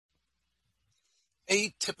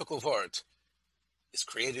Atypical Vort is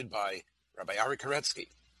created by Rabbi Koretzky,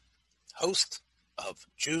 host of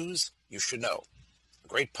Jews You Should Know, a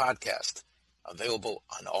great podcast available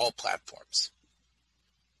on all platforms.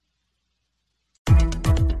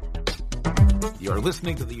 You're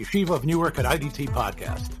listening to the Yeshiva of Newark at IDT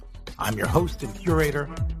podcast. I'm your host and curator,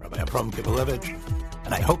 Rabbi Abram Kibalevich,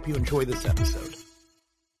 and I hope you enjoy this episode.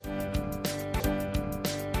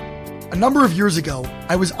 A number of years ago,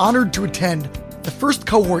 I was honored to attend the first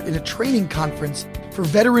cohort in a training conference for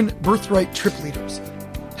veteran birthright trip leaders.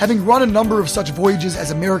 Having run a number of such voyages as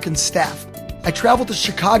American staff, I traveled to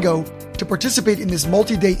Chicago to participate in this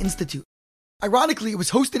multi-day institute. Ironically, it was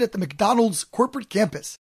hosted at the McDonald's corporate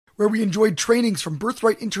campus, where we enjoyed trainings from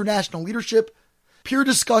Birthright International leadership, peer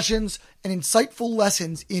discussions, and insightful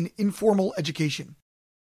lessons in informal education.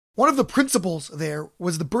 One of the principals there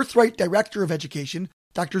was the Birthright Director of Education,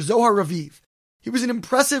 Dr. Zohar Raviv. He was an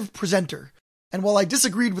impressive presenter, and while I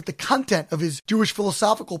disagreed with the content of his Jewish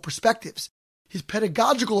philosophical perspectives, his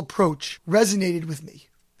pedagogical approach resonated with me.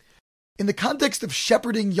 In the context of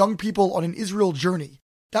shepherding young people on an Israel journey,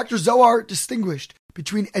 Dr. Zohar distinguished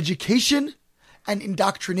between education and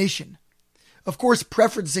indoctrination, of course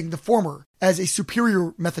preferencing the former as a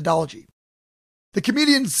superior methodology. The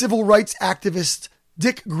comedian civil rights activist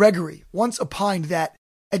Dick Gregory once opined that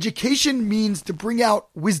education means to bring out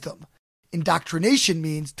wisdom, indoctrination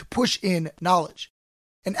means to push in knowledge.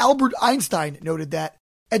 And Albert Einstein noted that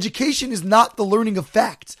education is not the learning of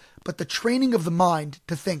facts, but the training of the mind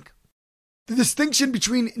to think. The distinction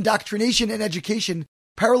between indoctrination and education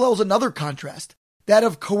parallels another contrast, that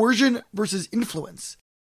of coercion versus influence.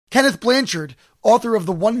 Kenneth Blanchard, author of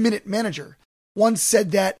The 1 Minute Manager, once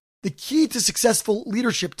said that the key to successful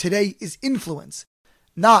leadership today is influence,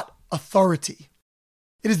 not authority.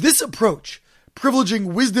 It is this approach,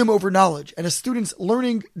 privileging wisdom over knowledge and a student's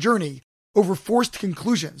learning journey over forced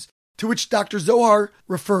conclusions, to which Dr. Zohar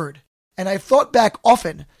referred, and I've thought back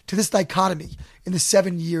often to this dichotomy in the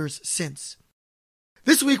 7 years since.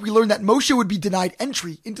 This week we learned that Moshe would be denied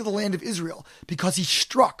entry into the land of Israel because he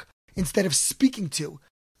struck, instead of speaking to,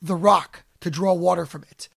 the rock to draw water from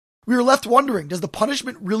it. We are left wondering, does the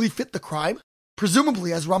punishment really fit the crime?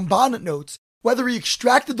 Presumably, as Ramban notes, whether he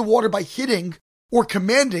extracted the water by hitting or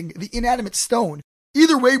commanding the inanimate stone,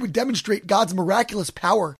 either way would demonstrate God's miraculous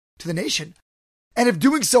power to the nation. And if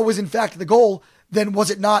doing so was in fact the goal, then was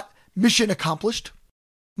it not mission accomplished?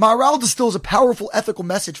 Maharal distills a powerful ethical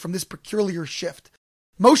message from this peculiar shift.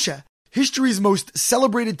 Moshe, history's most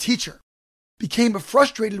celebrated teacher, became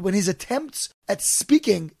frustrated when his attempts at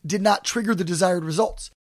speaking did not trigger the desired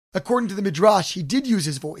results. According to the Midrash, he did use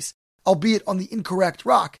his voice, albeit on the incorrect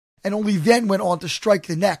rock, and only then went on to strike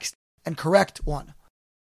the next and correct one.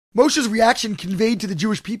 Moshe's reaction conveyed to the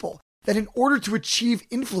Jewish people that in order to achieve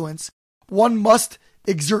influence, one must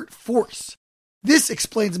exert force. This,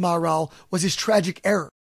 explains Maharal, was his tragic error.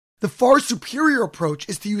 The far superior approach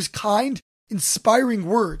is to use kind, inspiring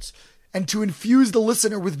words and to infuse the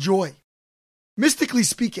listener with joy. Mystically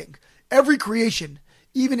speaking, every creation,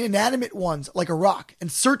 even inanimate ones like a rock,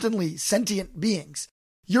 and certainly sentient beings,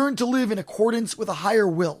 yearn to live in accordance with a higher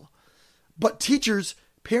will. But teachers,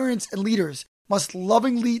 parents, and leaders must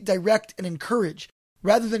lovingly direct and encourage,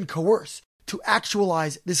 rather than coerce, to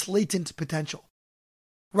actualize this latent potential.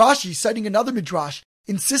 Rashi, citing another midrash,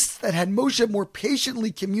 insists that had Moshe more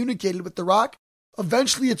patiently communicated with the rock,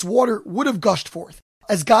 eventually its water would have gushed forth,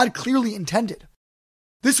 as God clearly intended.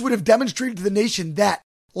 This would have demonstrated to the nation that,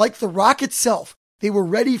 like the rock itself, they were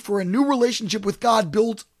ready for a new relationship with God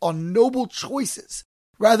built on noble choices,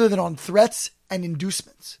 rather than on threats and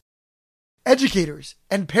inducements. Educators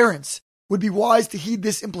and parents would be wise to heed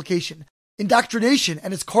this implication. Indoctrination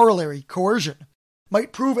and its corollary, coercion,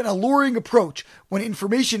 might prove an alluring approach when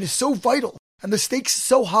information is so vital and the stakes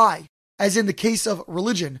so high, as in the case of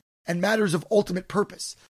religion and matters of ultimate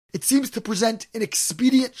purpose. It seems to present an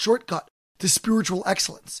expedient shortcut to spiritual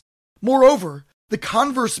excellence. Moreover, the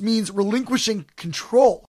converse means relinquishing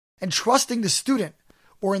control and trusting the student,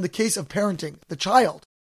 or in the case of parenting, the child.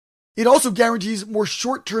 It also guarantees more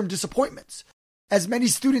short-term disappointments, as many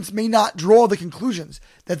students may not draw the conclusions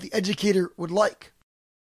that the educator would like.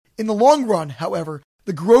 In the long run, however,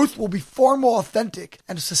 the growth will be far more authentic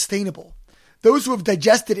and sustainable. Those who have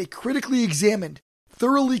digested a critically examined,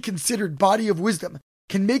 thoroughly considered body of wisdom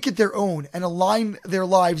can make it their own and align their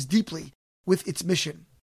lives deeply with its mission.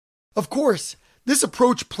 Of course, this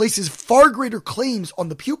approach places far greater claims on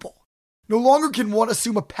the pupil. No longer can one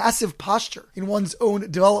assume a passive posture in one's own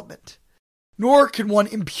development, nor can one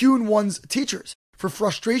impugn one's teachers for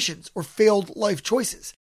frustrations or failed life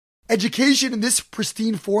choices. Education in this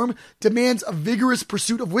pristine form demands a vigorous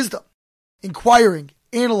pursuit of wisdom, inquiring,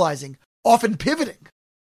 analyzing, often pivoting,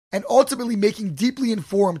 and ultimately making deeply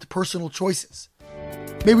informed personal choices.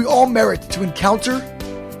 May we all merit to encounter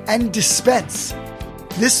and dispense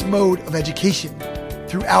this mode of education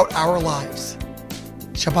throughout our lives.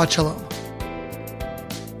 Shabbat Shalom.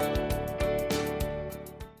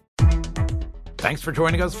 Thanks for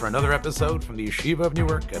joining us for another episode from the Yeshiva of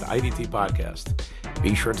Newark at IDT Podcast.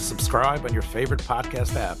 Be sure to subscribe on your favorite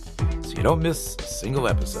podcast app so you don't miss a single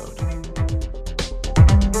episode.